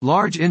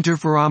Large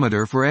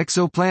Interferometer for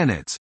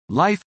Exoplanets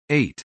LIFE,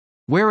 VIII.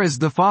 Where is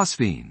the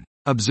phosphine?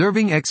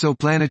 Observing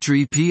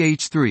Exoplanetary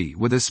PH3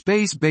 with a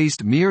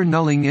space-based MIR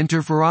nulling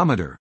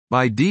interferometer,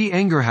 by D.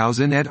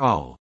 Engerhausen et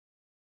al.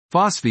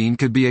 Phosphine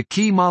could be a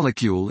key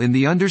molecule in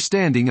the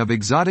understanding of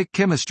exotic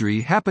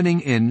chemistry happening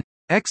in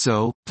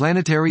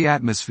exoplanetary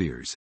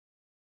atmospheres.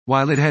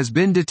 While it has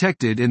been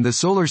detected in the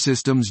solar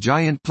system's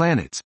giant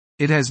planets,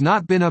 it has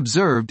not been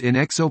observed in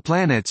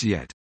exoplanets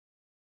yet.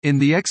 In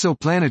the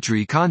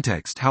exoplanetary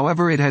context,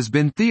 however, it has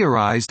been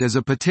theorized as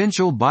a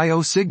potential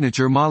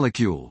biosignature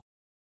molecule.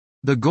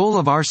 The goal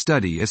of our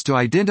study is to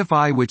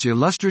identify which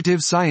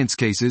illustrative science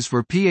cases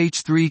for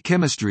PH3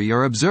 chemistry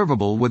are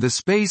observable with a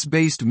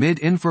space-based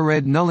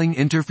mid-infrared nulling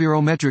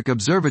interferometric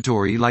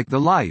observatory like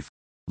the LIFE,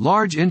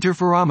 Large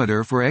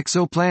Interferometer for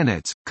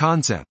Exoplanets,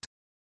 concept.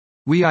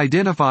 We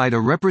identified a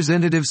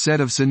representative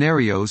set of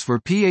scenarios for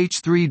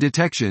PH3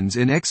 detections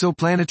in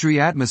exoplanetary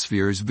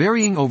atmospheres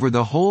varying over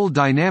the whole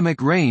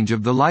dynamic range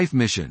of the LIFE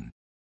mission.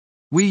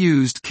 We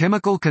used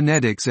chemical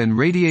kinetics and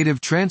radiative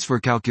transfer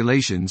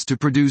calculations to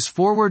produce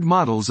forward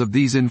models of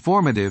these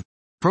informative,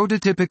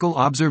 prototypical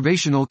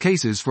observational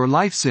cases for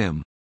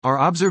LifeSim, our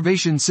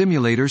observation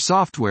simulator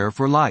software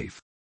for LIFE.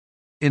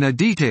 In a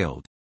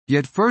detailed,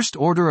 yet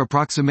first-order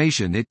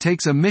approximation, it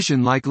takes a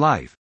mission like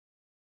LIFE.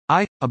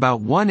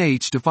 About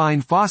 1H to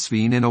find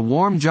phosphine in a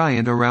warm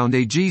giant around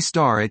a G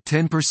star at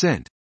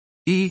 10%.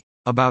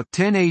 About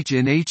 10H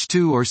in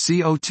H2 or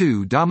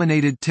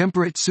CO2-dominated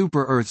temperate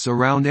super-Earths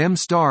around M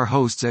star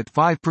hosts at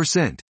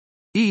 5%.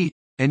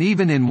 And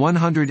even in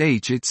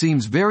 100H it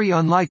seems very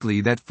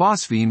unlikely that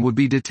phosphine would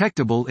be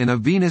detectable in a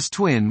Venus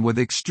twin with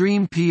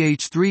extreme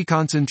PH3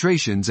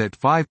 concentrations at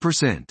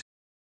 5%.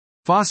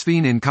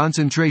 Phosphine in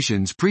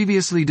concentrations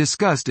previously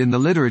discussed in the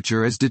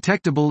literature is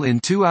detectable in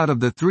 2 out of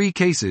the 3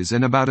 cases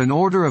and about an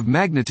order of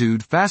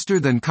magnitude faster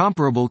than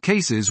comparable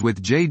cases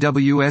with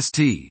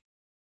JWST.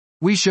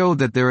 We show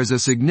that there is a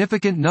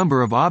significant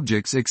number of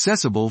objects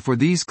accessible for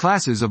these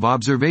classes of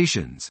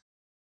observations.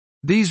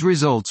 These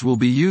results will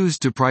be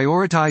used to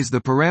prioritize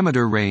the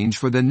parameter range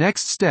for the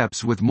next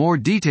steps with more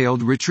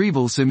detailed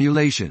retrieval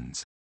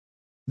simulations.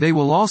 They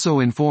will also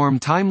inform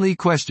timely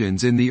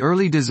questions in the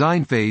early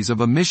design phase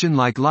of a mission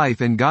like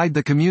LIFE and guide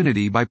the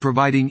community by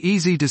providing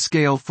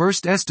easy-to-scale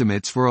first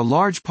estimates for a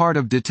large part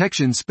of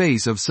detection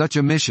space of such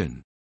a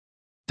mission.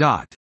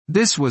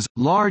 This was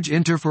Large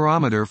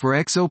Interferometer for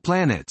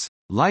Exoplanets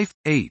LIFE,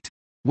 VIII.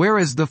 Where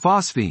is the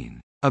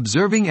phosphine?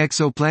 Observing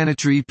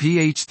Exoplanetary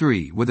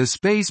PH3 with a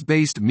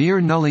space-based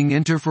MIR nulling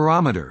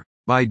interferometer,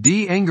 by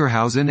D.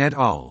 Engerhausen et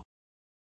al.